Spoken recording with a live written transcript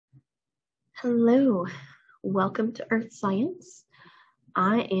Hello, welcome to Earth Science.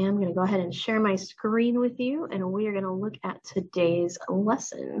 I am going to go ahead and share my screen with you, and we are going to look at today's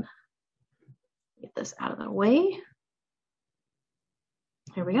lesson. Get this out of the way.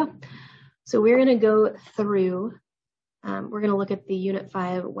 Here we go. So we're going to go through, we're going to look at the Unit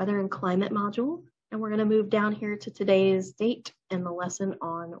 5 Weather and Climate module, and we're going to move down here to today's date and the lesson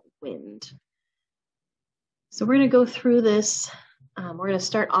on wind. So we're going to go through this. We're going to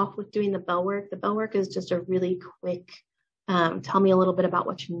start off with doing the bell work. The bell work is just a really quick, tell me a little bit about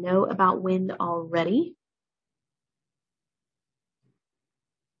what you know about wind already.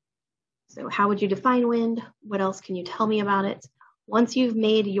 So how would you define wind? What else can you tell me about it? Once you've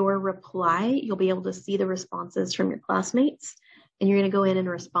made your reply, you'll be able to see the responses from your classmates, and you're going to go in and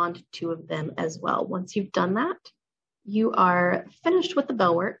respond to 2 of them as well. Once you've done that, you are finished with the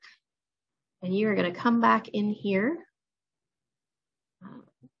bell work, and you're going to come back in here.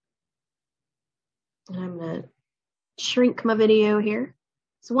 And I'm going to shrink my video here.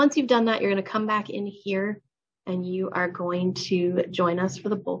 So once you've done that, you're going to come back in here and you are going to join us for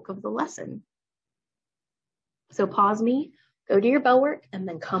the bulk of the lesson. So pause me, go do your bell work, and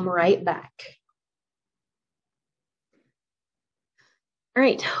then come right back. All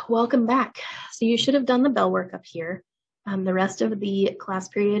right, welcome back. So you should have done the bell work up here. The rest of the class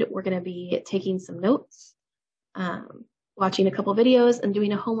period, we're going to be taking some notes, watching a couple videos, and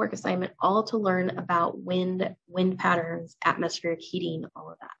doing a homework assignment, all to learn about wind patterns, atmospheric heating,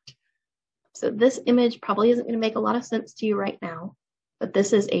 all of that. So this image probably isn't going to make a lot of sense to you right now, but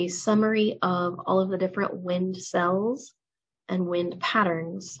this is a summary of all of the different wind cells and wind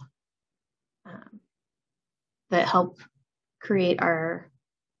patterns that help create our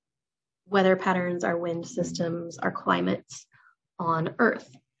weather patterns, our wind systems, our climates on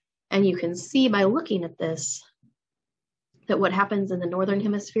Earth. And you can see by looking at this that what happens in the northern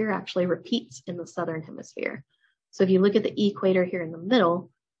hemisphere actually repeats in the southern hemisphere. So if you look at the equator here in the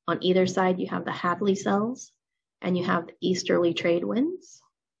middle, on either side you have the Hadley cells and you have the easterly trade winds.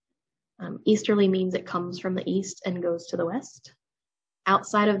 Easterly means it comes from the east and goes to the west.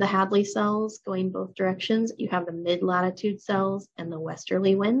 Outside of the Hadley cells, going both directions, you have the mid-latitude cells and the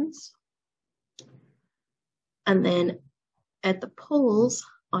westerly winds. And then at the poles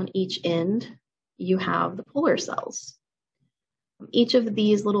on each end, you have the polar cells. Each of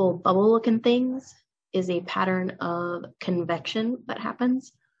these little bubble-looking things is a pattern of convection that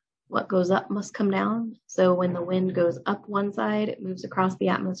happens. What goes up must come down. So when the wind goes up one side, it moves across the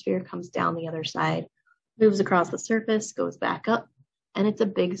atmosphere, comes down the other side, moves across the surface, goes back up, and it's a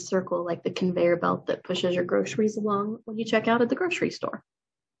big circle like the conveyor belt that pushes your groceries along when you check out at the grocery store.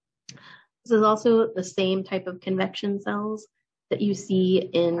 This is also the same type of convection cells that you see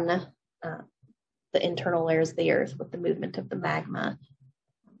in the internal layers of the Earth with the movement of the magma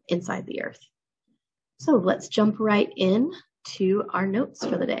inside the Earth. So let's jump right in to our notes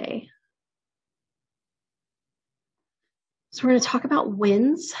for the day. So we're going to talk about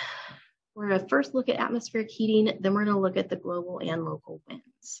winds. We're going to first look at atmospheric heating, then we're going to look at the global and local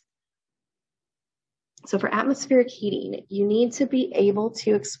winds. So for atmospheric heating, you need to be able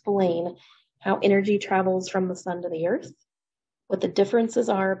to explain how energy travels from the sun to the Earth, what the differences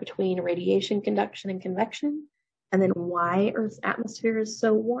are between radiation conduction and convection, and then why Earth's atmosphere is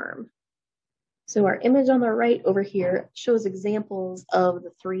so warm. So our image on the right over here shows examples of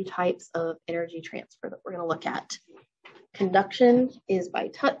the 3 types of energy transfer that we're going to look at. Conduction is by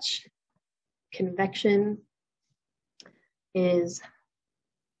touch, convection is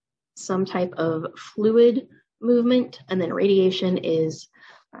some type of fluid movement, and then radiation is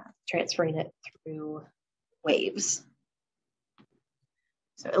transferring it through waves.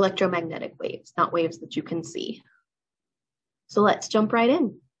 So electromagnetic waves, not waves that you can see. So let's jump right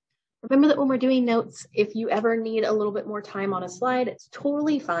in. Remember that when we're doing notes, if you ever need a little bit more time on a slide, it's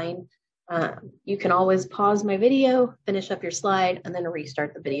totally fine. You can always pause my video, finish up your slide, and then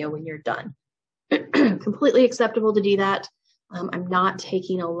restart the video when you're done. Completely acceptable to do that. I'm not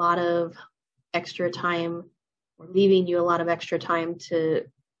taking a lot of extra time or leaving you a lot of extra time to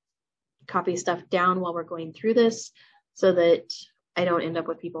copy stuff down while we're going through this so that I don't end up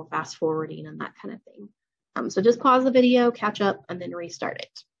with people fast forwarding and that kind of thing. So just pause the video, catch up, and then restart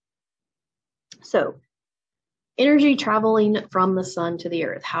it. So energy traveling from the sun to the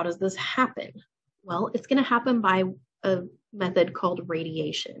Earth, how does this happen? Well, it's going to happen by a method called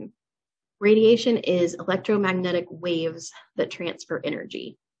radiation. Radiation is electromagnetic waves that transfer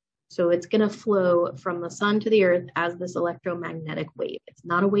energy. So it's going to flow from the sun to the Earth as this electromagnetic wave. It's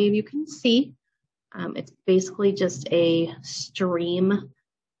not a wave you can see. It's basically just a stream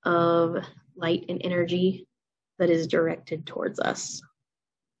of light and energy that is directed towards us.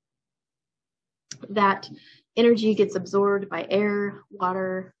 that energy gets absorbed by air,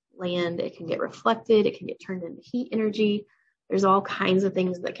 water, land. It can get reflected. It can get turned into heat energy. There's all kinds of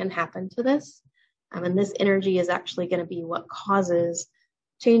things that can happen to this. And this energy is actually going to be what causes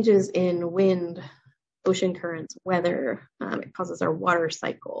changes in wind, ocean currents, weather. It causes our water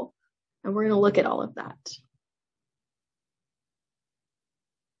cycle. And we're going to look at all of that.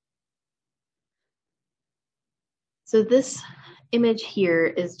 So this image here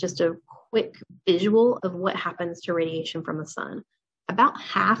is just a quick visual of what happens to radiation from the sun. About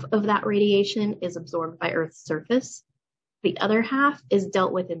half of that radiation is absorbed by Earth's surface. The other half is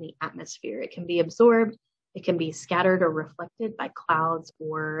dealt with in the atmosphere. It can be absorbed, it can be scattered or reflected by clouds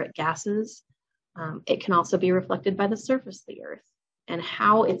or gases. It can also be reflected by the surface of the Earth. And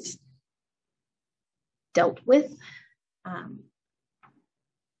how it's dealt with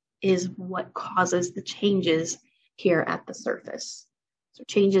is what causes the changes here at the surface. So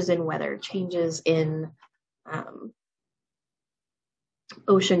changes in weather, changes in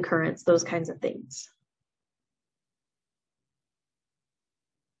ocean currents, those kinds of things.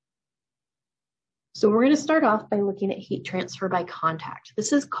 So we're going to start off by looking at heat transfer by contact.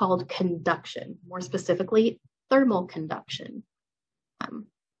 This is called conduction, more specifically thermal conduction.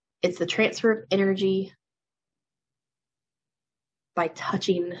 It's the transfer of energy by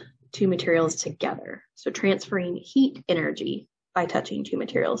touching two materials together. So transferring heat energy by touching two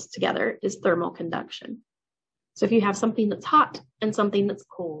materials together is thermal conduction. So if you have something that's hot and something that's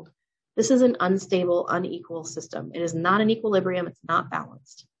cold, this is an unstable, unequal system. It is not in equilibrium, it's not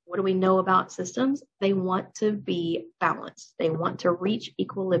balanced. What do we know about systems? They want to be balanced. They want to reach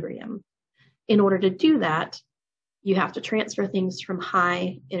equilibrium. In order to do that, you have to transfer things from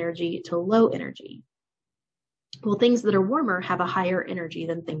high energy to low energy. Well, things that are warmer have a higher energy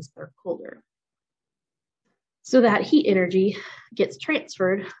than things that are colder. So that heat energy gets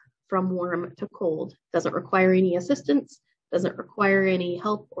transferred from warm to cold. Doesn't require any assistance, doesn't require any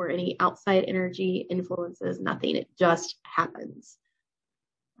help or any outside energy influences, nothing. It just happens.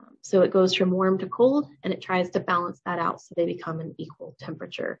 So it goes from warm to cold, and it tries to balance that out so they become an equal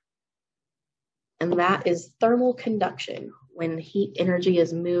temperature. And that is thermal conduction, when heat energy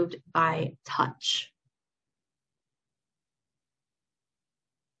is moved by touch.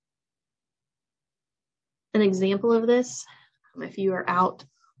 An example of this, if you are out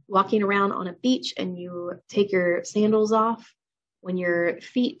walking around on a beach and you take your sandals off, when your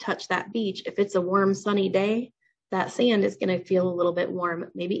feet touch that beach, if it's a warm, sunny day, that sand is going to feel a little bit warm,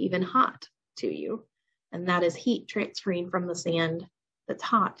 maybe even hot to you. And that is heat transferring from the sand that's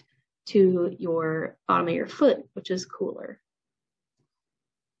hot to your bottom of your foot, which is cooler.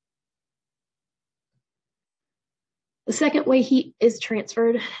 The second way heat is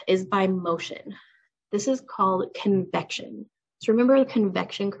transferred is by motion. This is called convection. So remember the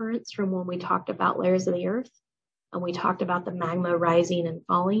convection currents from when we talked about layers of the Earth and we talked about the magma rising and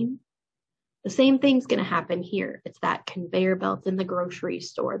falling? The same thing's going to happen here. It's that conveyor belt in the grocery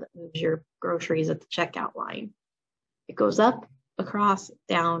store that moves your groceries at the checkout line. It goes up, across,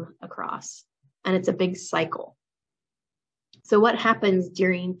 down, across, and it's a big cycle. So what happens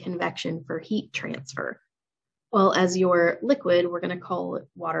during convection for heat transfer? Well, as your liquid, we're going to call it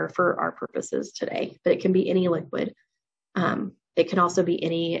water for our purposes today, but it can be any liquid. It can also be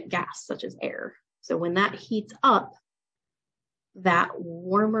any gas, such as air. So when that heats up, that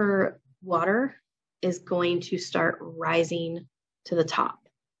warmer water is going to start rising to the top.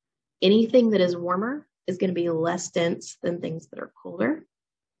 Anything that is warmer is going to be less dense than things that are colder.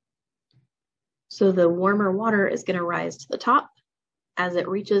 So the warmer water is going to rise to the top. As it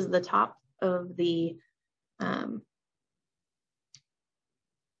reaches the top of the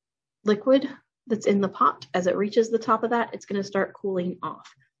liquid that's in the pot, as it reaches the top of that, it's going to start cooling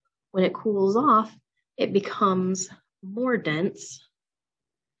off. When it cools off, it becomes more dense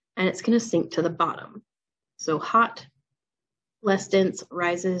and it's going to sink to the bottom. So hot, less dense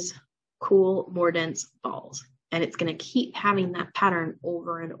rises, cool, more dense falls. And it's going to keep having that pattern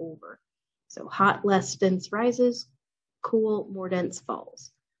over and over. So hot, less dense rises, cool, more dense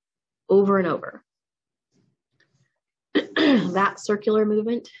falls, over and over. That circular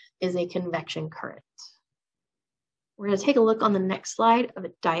movement is a convection current. We're going to take a look on the next slide of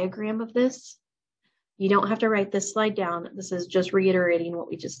a diagram of this. You don't have to write this slide down. This is just reiterating what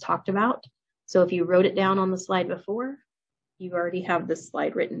we just talked about. So if you wrote it down on the slide before, you already have this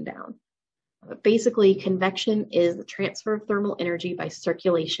slide written down. But basically, convection is the transfer of thermal energy by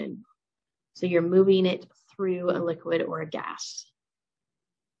circulation. So you're moving it through a liquid or a gas.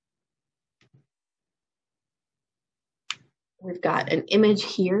 We've got an image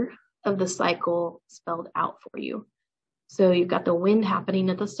here of the cycle spelled out for you. So you've got the wind happening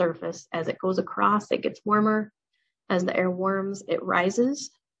at the surface. As it goes across, it gets warmer. As the air warms, it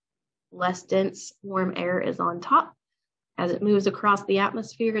rises. Less dense, warm air is on top. As it moves across the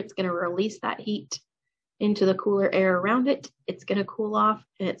atmosphere, it's going to release that heat into the cooler air around it. It's going to cool off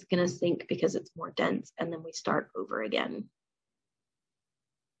and it's going to sink because it's more dense, and then we start over again.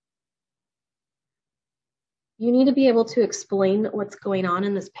 You need to be able to explain what's going on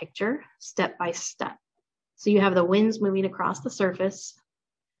in this picture step by step. So you have the winds moving across the surface.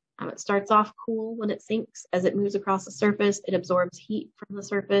 It starts off cool when it sinks. As it moves across the surface, it absorbs heat from the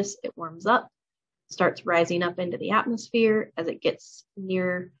surface. It warms up, starts rising up into the atmosphere. As it gets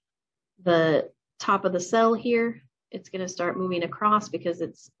near the top of the cell here, it's going to start moving across because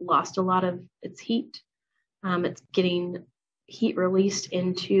it's lost a lot of its heat. It's getting heat released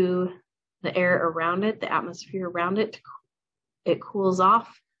into the air around it, the atmosphere around it. It cools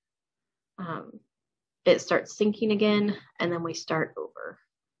off. It starts sinking again, and then we start over.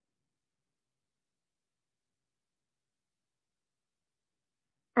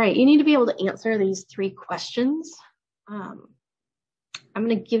 All right, you need to be able to answer these 3 questions. I'm going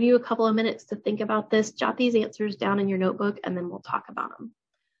to give you a couple of minutes to think about this. Jot these answers down in your notebook, and then we'll talk about them.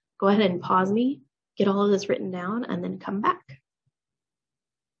 Go ahead and pause me, get all of this written down, and then come back.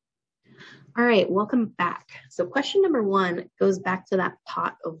 All right, welcome back. So question number 1 goes back to that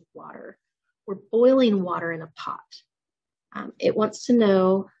pot of water. We're boiling water in a pot. It wants to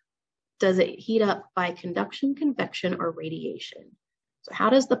know, does it heat up by conduction, convection, or radiation? So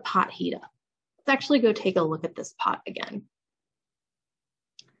how does the pot heat up? Let's actually go take a look at this pot again.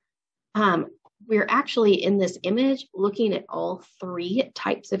 We're actually in this image looking at all 3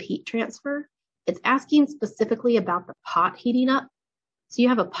 types of heat transfer. It's asking specifically about the pot heating up. So you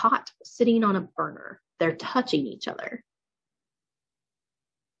have a pot sitting on a burner. They're touching each other.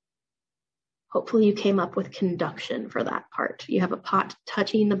 Hopefully you came up with conduction for that part. You have a pot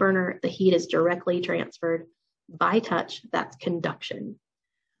touching the burner. The heat is directly transferred by touch. That's conduction.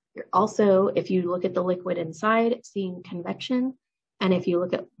 You're also, if you look at the liquid inside, seeing convection. And if you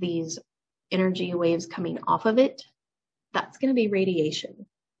look at these energy waves coming off of it, that's going to be radiation.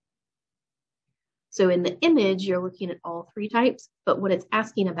 So in the image, you're looking at all 3 types, but what it's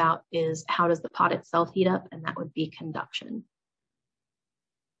asking about is how does the pot itself heat up, and that would be conduction.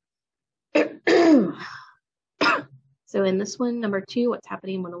 So in this one, number 2, what's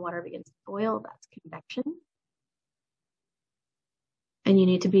happening when the water begins to boil? That's convection. And you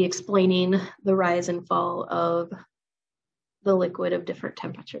need to be explaining the rise and fall of the liquid of different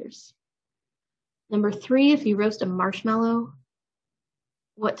temperatures. Number 3, if you roast a marshmallow,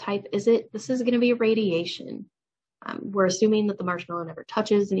 what type is it? This is going to be radiation. We're assuming that the marshmallow never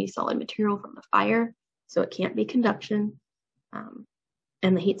touches any solid material from the fire, so it can't be conduction.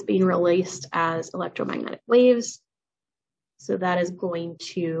 And the heat's being released as electromagnetic waves. So that is going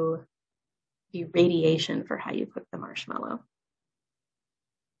to be radiation for how you cook the marshmallow.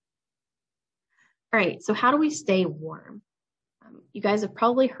 All right, so how do we stay warm? You guys have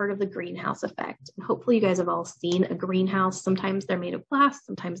probably heard of the greenhouse effect. And hopefully you guys have all seen a greenhouse. Sometimes they're made of glass,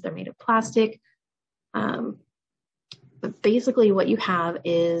 sometimes they're made of plastic. But basically what you have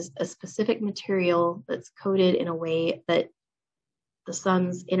is a specific material that's coated in a way that the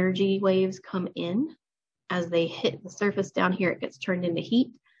sun's energy waves come in. As they hit the surface down here, it gets turned into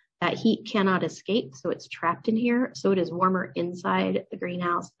heat. That heat cannot escape, so it's trapped in here. So it is warmer inside the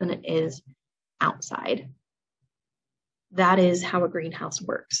greenhouse than it is outside. That is how a greenhouse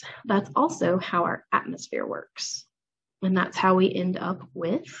works. That's also how our atmosphere works. And that's how we end up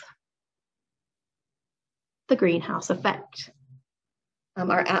with the greenhouse effect.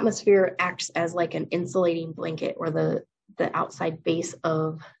 Our atmosphere acts as like an insulating blanket, or the outside base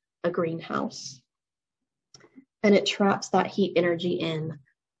of a greenhouse. And it traps that heat energy in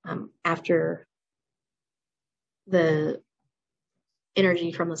after the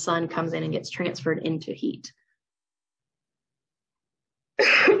energy from the sun comes in and gets transferred into heat.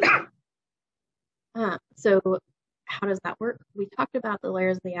 So how does that work? We talked about the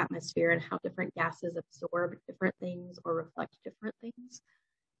layers of the atmosphere and how different gases absorb different things or reflect different things.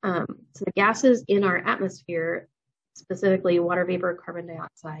 So the gases in our atmosphere, specifically water vapor, carbon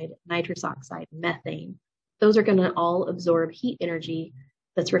dioxide, nitrous oxide, methane, those are going to all absorb heat energy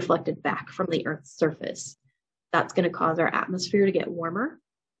that's reflected back from the Earth's surface. That's going to cause our atmosphere to get warmer.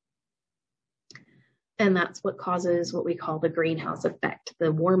 And that's what causes what we call the greenhouse effect,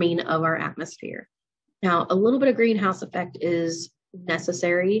 the warming of our atmosphere. Now, a little bit of greenhouse effect is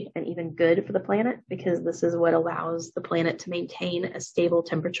necessary and even good for the planet, because this is what allows the planet to maintain a stable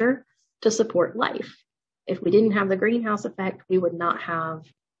temperature to support life. If we didn't have the greenhouse effect, we would not have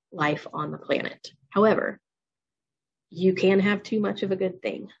life on the planet. However, you can have too much of a good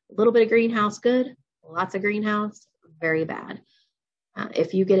thing. A little bit of greenhouse, good. Lots of greenhouse, very bad.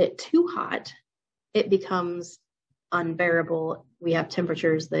 If you get it too hot, it becomes unbearable. We have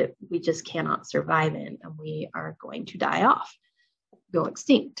temperatures that we just cannot survive in, and we are going to die off, go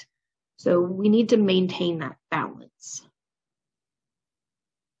extinct. So we need to maintain that balance.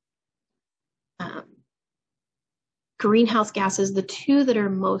 Greenhouse gases, the two that are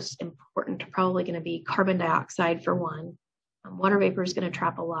most important are probably going to be carbon dioxide for one. Water vapor is going to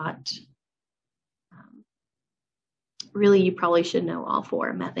trap a lot. Really, you probably should know all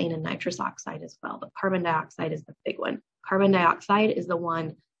four, methane and nitrous oxide as well, but carbon dioxide is the big one. Carbon dioxide is the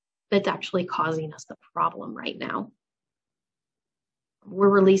one that's actually causing us the problem right now. We're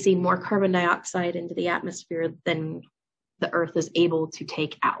releasing more carbon dioxide into the atmosphere than the Earth is able to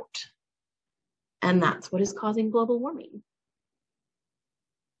take out. And that's what is causing global warming.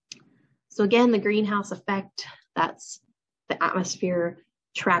 So again, the greenhouse effect, that's the atmosphere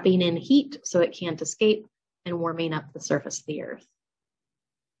trapping in heat so it can't escape and warming up the surface of the Earth.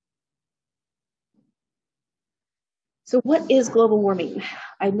 So what is global warming?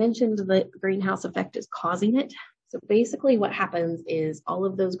 I mentioned that the greenhouse effect is causing it. So basically what happens is all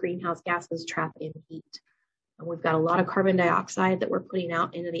of those greenhouse gases trap in heat. And we've got a lot of carbon dioxide that we're putting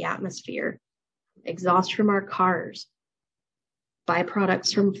out into the atmosphere. Exhaust from our cars,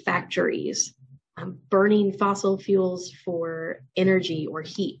 byproducts from factories, burning fossil fuels for energy or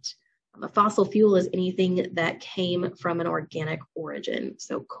heat. A fossil fuel is anything that came from an organic origin,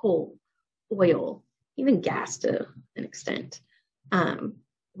 so coal, oil, even gas to an extent.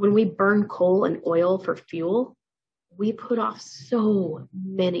 When we burn coal and oil for fuel, we put off so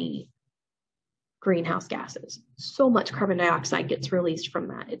many greenhouse gases. So much carbon dioxide gets released from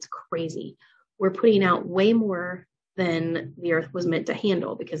that. It's crazy. We're putting out way more than the Earth was meant to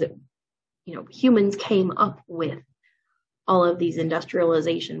handle because humans came up with all of these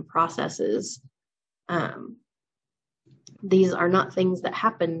industrialization processes. These are not things that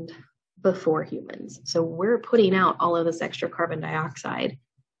happened before humans. So we're putting out all of this extra carbon dioxide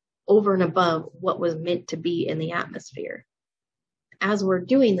over and above what was meant to be in the atmosphere. As we're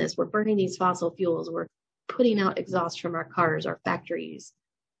doing this, we're burning these fossil fuels, we're putting out exhaust from our cars, our factories.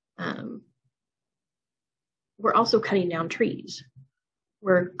 We're also cutting down trees.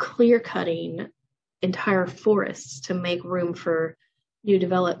 We're clear cutting entire forests to make room for new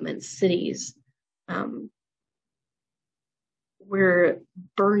developments, cities. We're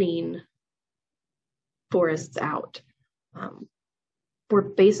burning forests out. We're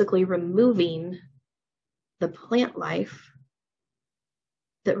basically removing the plant life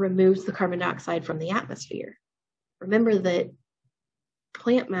that removes the carbon dioxide from the atmosphere. Remember that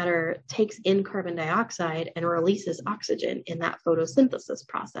plant matter takes in carbon dioxide and releases oxygen in that photosynthesis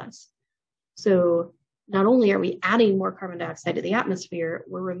process. So not only are we adding more carbon dioxide to the atmosphere,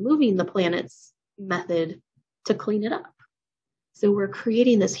 we're removing the planet's method to clean it up. So we're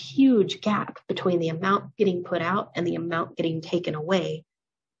creating this huge gap between the amount getting put out and the amount getting taken away.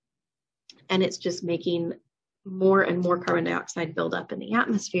 And it's just making more and more carbon dioxide build up in the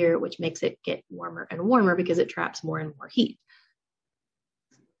atmosphere, which makes it get warmer and warmer because it traps more and more heat.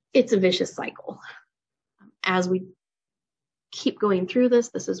 It's a vicious cycle. As we keep going through this,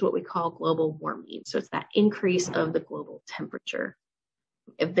 this is what we call global warming. So it's that increase of the global temperature.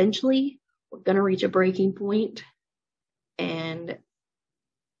 Eventually, we're going to reach a breaking point, and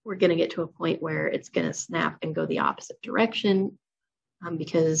we're going to get to a point where it's going to snap and go the opposite direction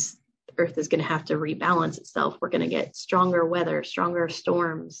because the Earth is going to have to rebalance itself. We're going to get stronger weather, stronger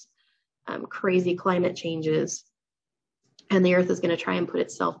storms, crazy climate changes. And the Earth is going to try and put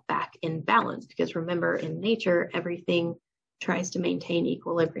itself back in balance because remember, in nature, everything tries to maintain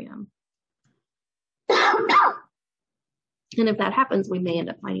equilibrium. And if that happens, we may end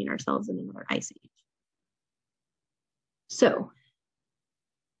up finding ourselves in another ice age. So,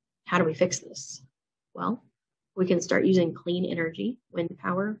 how do we fix this? Well, we can start using clean energy, wind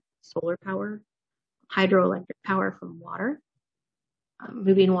power, solar power, hydroelectric power from water,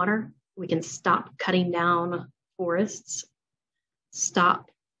 moving water. We can stop cutting down forests, stop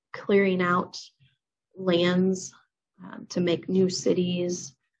clearing out lands to make new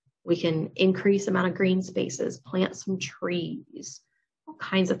cities. We can increase the amount of green spaces, plant some trees, all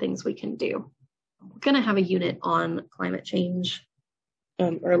kinds of things we can do. We're going to have a unit on climate change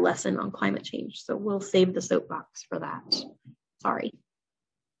or a lesson on climate change. So we'll save the soapbox for that. Sorry.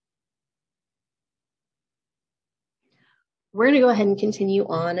 We're going to go ahead and continue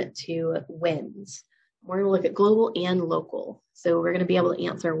on to winds. We're going to look at global and local. So we're going to be able to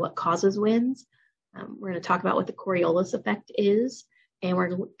answer what causes winds. We're going to talk about what the Coriolis effect is and we're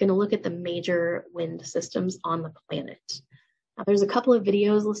going to look at the major wind systems on the planet. Now, there's a couple of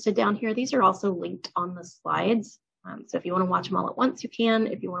videos listed down here. These are also linked on the slides. So if you want to watch them all at once, you can.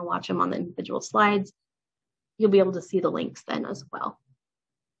 If you want to watch them on the individual slides, you'll be able to see the links then as well.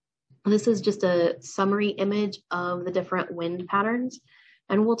 This is just a summary image of the different wind patterns,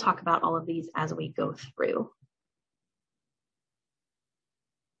 and we'll talk about all of these as we go through.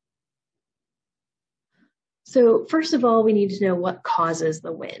 So first of all, we need to know what causes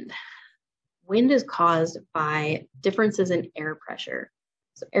the wind. Wind is caused by differences in air pressure.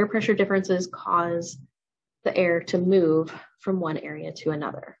 So air pressure differences cause the air to move from one area to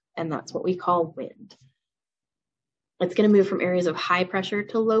another, and that's what we call wind. It's going to move from areas of high pressure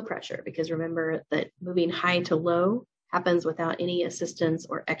to low pressure, because remember that moving high to low happens without any assistance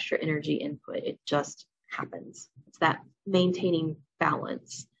or extra energy input. It just happens. It's that maintaining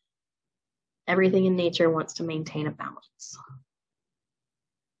balance. Everything in nature wants to maintain a balance.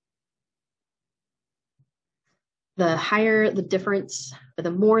 The higher the difference, or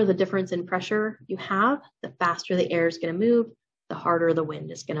the more the difference in pressure you have, the faster the air is going to move, the harder the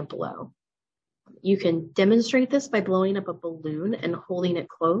wind is going to blow. You can demonstrate this by blowing up a balloon and holding it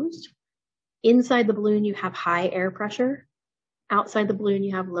closed. Inside the balloon, you have high air pressure. Outside the balloon,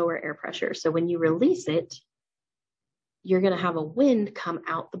 you have lower air pressure. So when you release it, you're going to have a wind come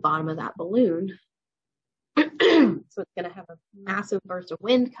out the bottom of that balloon. So it's going to have a massive burst of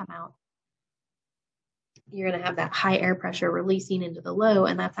wind come out. You're going to have that high air pressure releasing into the low,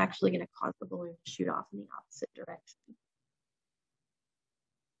 and that's actually going to cause the balloon to shoot off in the opposite direction.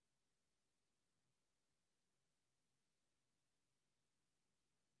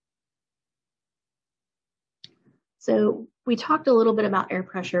 So we talked a little bit about air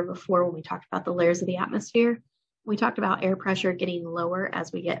pressure before when we talked about the layers of the atmosphere. We talked about air pressure getting lower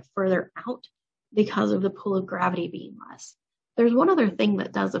as we get further out because of the pull of gravity being less. There's one other thing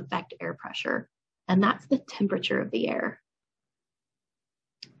that does affect air pressure, and that's the temperature of the air.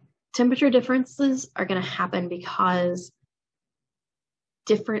 Temperature differences are going to happen because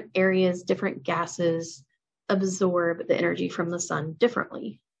different areas, different gases absorb the energy from the sun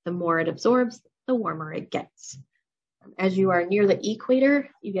differently. The more it absorbs, the warmer it gets. As you are near the equator,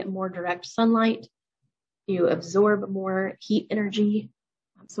 you get more direct sunlight. You absorb more heat energy,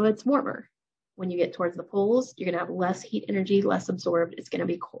 so it's warmer. When you get towards the poles, you're going to have less heat energy, less absorbed. It's going to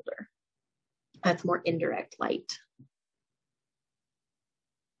be colder. That's more indirect light.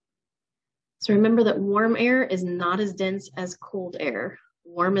 So remember that warm air is not as dense as cold air.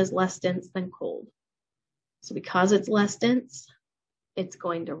 Warm is less dense than cold. So because it's less dense, it's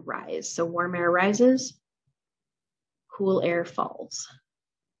going to rise. So warm air rises, cool air falls.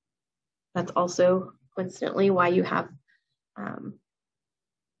 That's also coincidentally why you have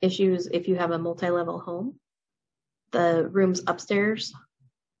issues if you have a multi-level home. The rooms upstairs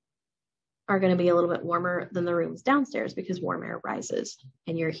are going to be a little bit warmer than the rooms downstairs because warm air rises,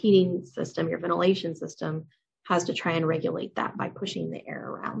 and your heating system, your ventilation system has to try and regulate that by pushing the air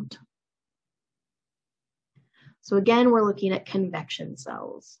around. So again, we're looking at convection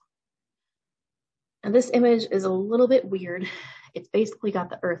cells. And this image is a little bit weird. It's basically got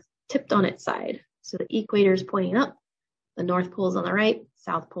the Earth tipped on its side. So the equator is pointing up, the North Pole is on the right,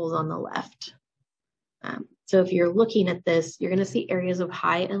 South Pole is on the left. So if you're looking at this, you're going to see areas of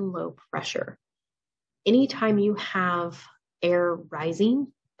high and low pressure. Anytime you have air rising,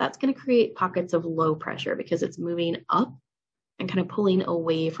 that's going to create pockets of low pressure because it's moving up and kind of pulling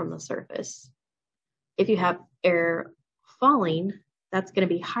away from the surface. If you have air falling, that's going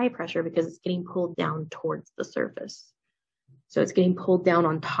to be high pressure because it's getting pulled down towards the surface. So it's getting pulled down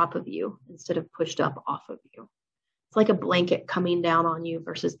on top of you instead of pushed up off of you. It's like a blanket coming down on you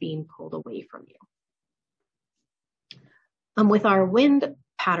versus being pulled away from you. With our wind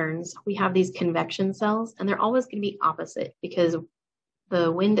patterns, we have these convection cells, and they're always going to be opposite because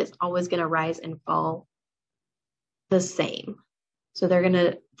the wind is always going to rise and fall the same. So they're going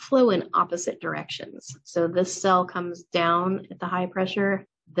to flow in opposite directions. So this cell comes down at the high pressure,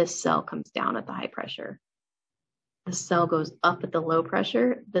 this cell comes down at the high pressure. This cell goes up at the low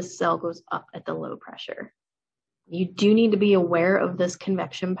pressure, this cell goes up at the low pressure. You do need to be aware of this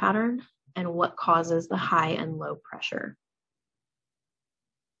convection pattern and what causes the high and low pressure.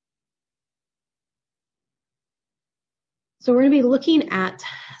 So we're going to be looking at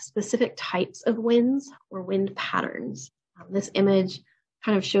specific types of winds or wind patterns. This image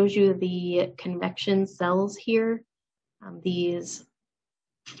kind of shows you the convection cells here. These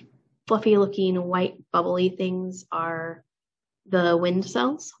fluffy looking white bubbly things are the wind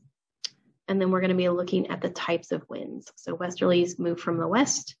cells. And then we're going to be looking at the types of winds. So westerlies move from the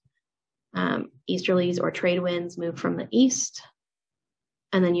west, easterlies or trade winds move from the east,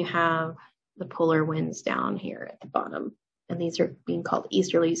 And then you have the polar winds down here at the bottom. And these are being called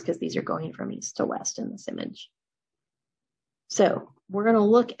easterlies because these are going from east to west in this image. So we're going to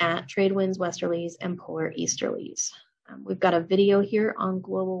look at trade winds, westerlies, and polar easterlies. We've got a video here on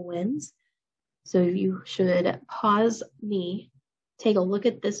global winds. So you should pause me, take a look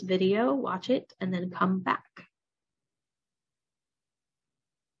at this video, watch it, and then come back.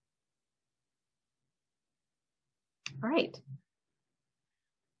 All right.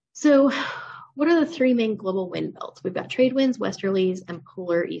 So what are the three main global wind belts? We've got trade winds, westerlies, and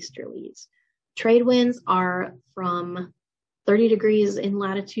polar easterlies. Trade winds are from 30 degrees in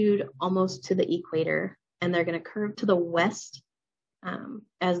latitude almost to the equator, and they're going to curve to the west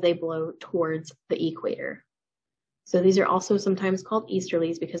as they blow towards the equator. So these are also sometimes called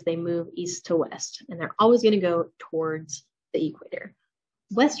easterlies because they move east to west, and they're always going to go towards the equator.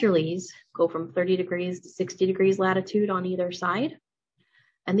 Westerlies go from 30 degrees to 60 degrees latitude on either side,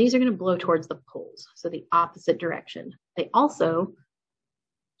 and these are going to blow towards the poles, so the opposite direction. They also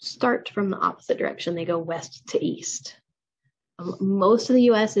start from the opposite direction. They go west to east. Most of the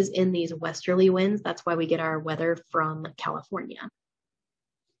US is in these westerly winds. That's why we get our weather from California.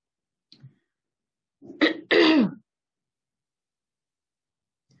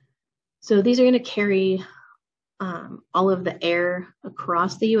 So these are going to carry all of the air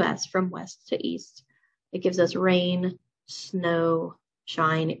across the US from west to east. It gives us rain, snow,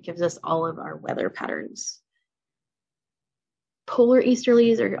 shine. It gives us all of our weather patterns. Polar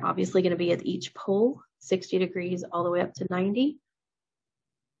easterlies are obviously going to be at each pole, 60 degrees all the way up to 90.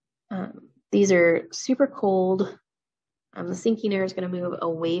 These are super cold. The sinking air is going to move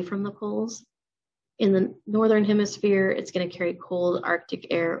away from the poles. In the northern hemisphere, it's going to carry cold Arctic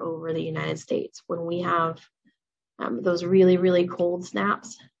air over the United States. When we have those really, really cold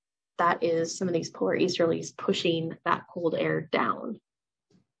snaps, that is some of these polar easterlies pushing that cold air down.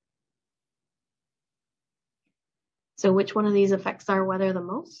 So which one of these affects our weather the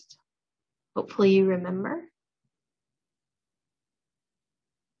most? Hopefully you remember.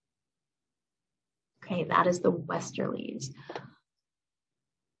 Okay, that is the westerlies.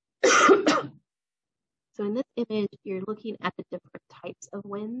 So in this image, you're looking at the different types of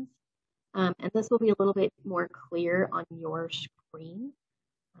winds, and this will be a little bit more clear on your screen.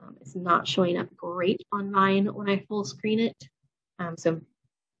 It's not showing up great on mine when I full screen it, so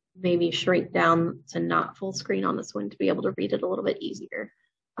maybe shrink down to not full screen on this one to be able to read it a little bit easier.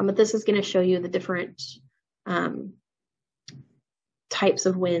 But this is going to show you the different types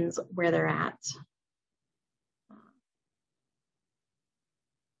of winds, where they're at.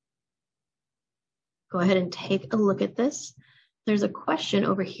 Go ahead and take a look at this. There's a question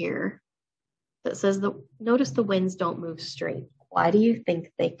over here that says, notice the winds don't move straight. Why do you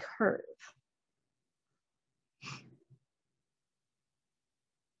think they curve?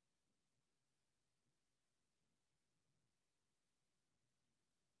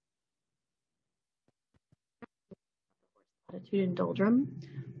 Latitude and doldrum,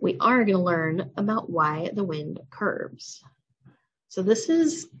 we are going to learn about why the wind curves. So this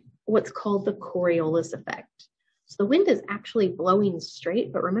is what's called the Coriolis effect. So the wind is actually blowing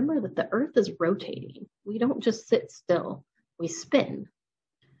straight, but remember that the Earth is rotating. We don't just sit still, we spin.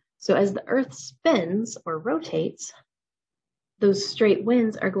 So as the Earth spins or rotates, those straight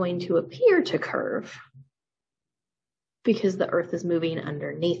winds are going to appear to curve because the Earth is moving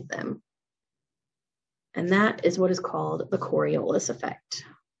underneath them. And that is what is called the Coriolis effect.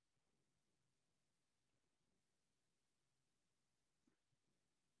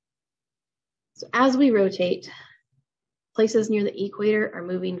 So as we rotate, places near the equator are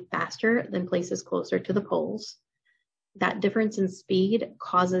moving faster than places closer to the poles. That difference in speed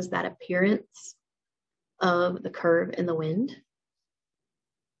causes that appearance of the curve in the wind.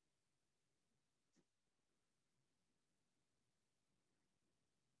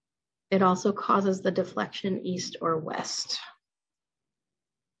 It also causes the deflection east or west.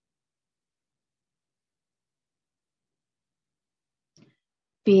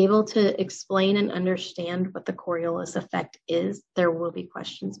 Be able to explain and understand what the Coriolis effect is. There will be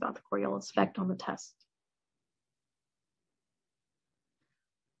questions about the Coriolis effect on the test.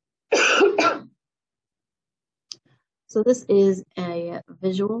 So this is a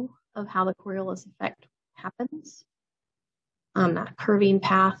visual of how the Coriolis effect happens. That curving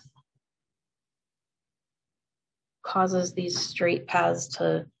path causes these straight paths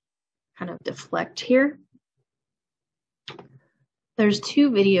to kind of deflect here. There's two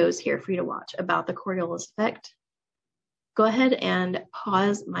videos here for you to watch about the Coriolis effect. Go ahead and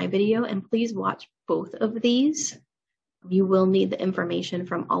pause my video and please watch both of these. You will need the information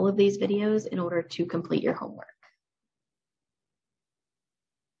from all of these videos in order to complete your homework.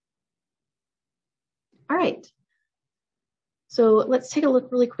 All right. So let's take a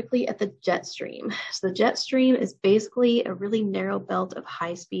look really quickly at the jet stream. So the jet stream is basically a really narrow belt of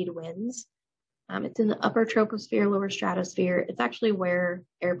high-speed winds. It's in the upper troposphere, lower stratosphere. It's actually where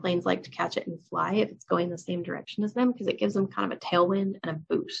airplanes like to catch it and fly if it's going the same direction as them, because it gives them kind of a tailwind and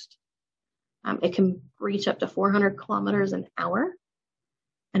a boost. It can reach up to 400 kilometers an hour,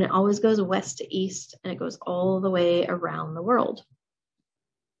 and it always goes west to east, and it goes all the way around the world.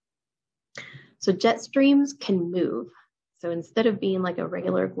 So jet streams can move. So instead of being like a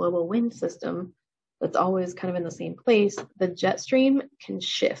regular global wind system that's always kind of in the same place, the jet stream can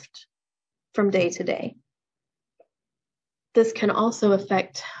shift from day to day. This can also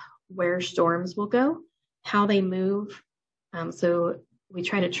affect where storms will go, how they move. So we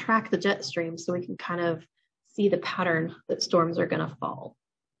try to track the jet stream so we can kind of see the pattern that storms are going to fall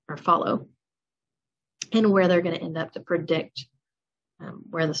or follow, and where they're going to end up to predict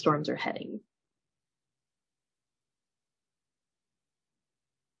where the storms are heading.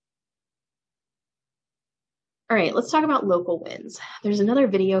 All right, let's talk about local winds. There's another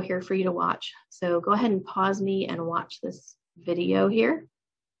video here for you to watch. So go ahead and pause me and watch this video here.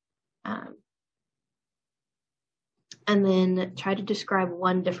 And then try to describe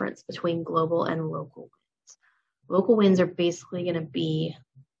one difference between global and local winds. Local winds are basically going to be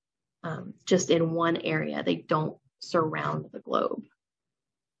just in one area. They don't surround the globe.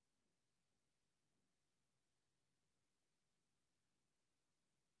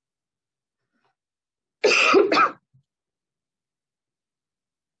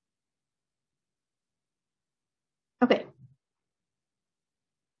 Okay.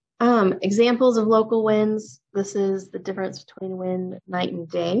 Examples of local winds. This is the difference between wind, night, and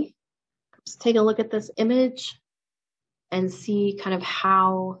day. Let's take a look at this image and see kind of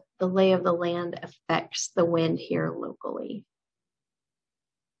how the lay of the land affects the wind here locally.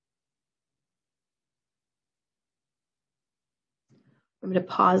 I'm going to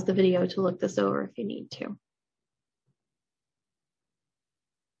pause the video to look this over if you need to.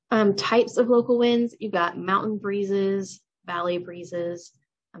 Types of local winds, you've got mountain breezes, valley breezes.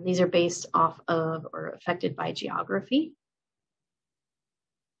 These are based off of or affected by geography.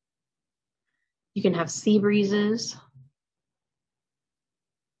 You can have sea breezes.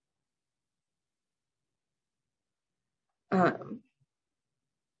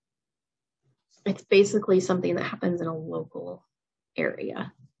 It's basically something that happens in a local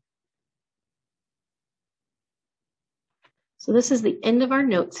area. So this is the end of our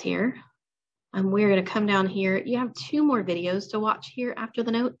notes here. We're going to come down here. You have 2 more videos to watch here after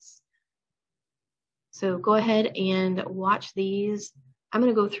the notes. So go ahead and watch these. I'm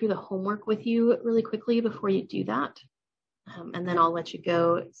going to go through the homework with you really quickly before you do that. And then I'll let you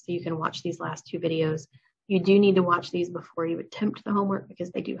go so you can watch these last 2 videos. You do need to watch these before you attempt the homework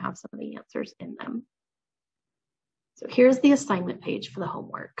because they do have some of the answers in them. So here's the assignment page for the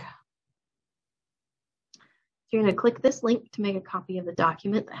homework. You're going to click this link to make a copy of the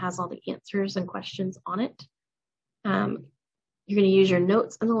document that has all the answers and questions on it. You're going to use your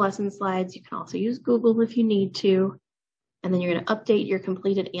notes and the lesson slides. You can also use Google if you need to. And then you're going to update your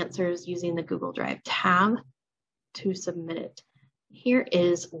completed answers using the Google Drive tab to submit it. Here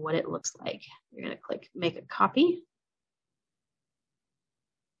is what it looks like. You're going to click Make a Copy.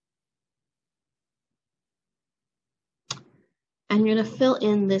 And you're going to fill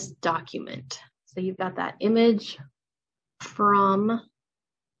in this document. So you've got that image from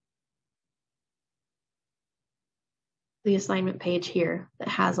the assignment page here that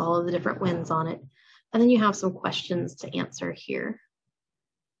has all of the different winds on it. And then you have some questions to answer here.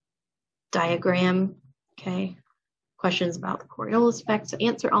 Diagram, okay. Questions about the Coriolis effect. So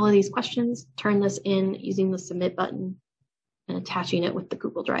answer all of these questions, turn this in using the submit button and attaching it with the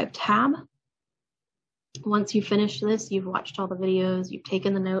Google Drive tab. Once you finish this, you've watched all the videos, you've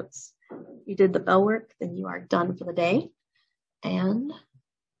taken the notes, you did the bell work, then you are done for the day. And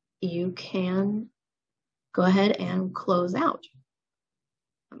you can go ahead and close out.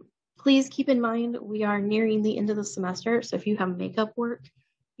 Please keep in mind, we are nearing the end of the semester. So if you have makeup work,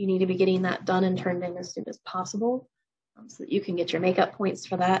 you need to be getting that done and turned in as soon as possible so that you can get your makeup points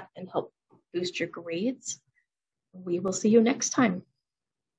for that and help boost your grades. We will see you next time.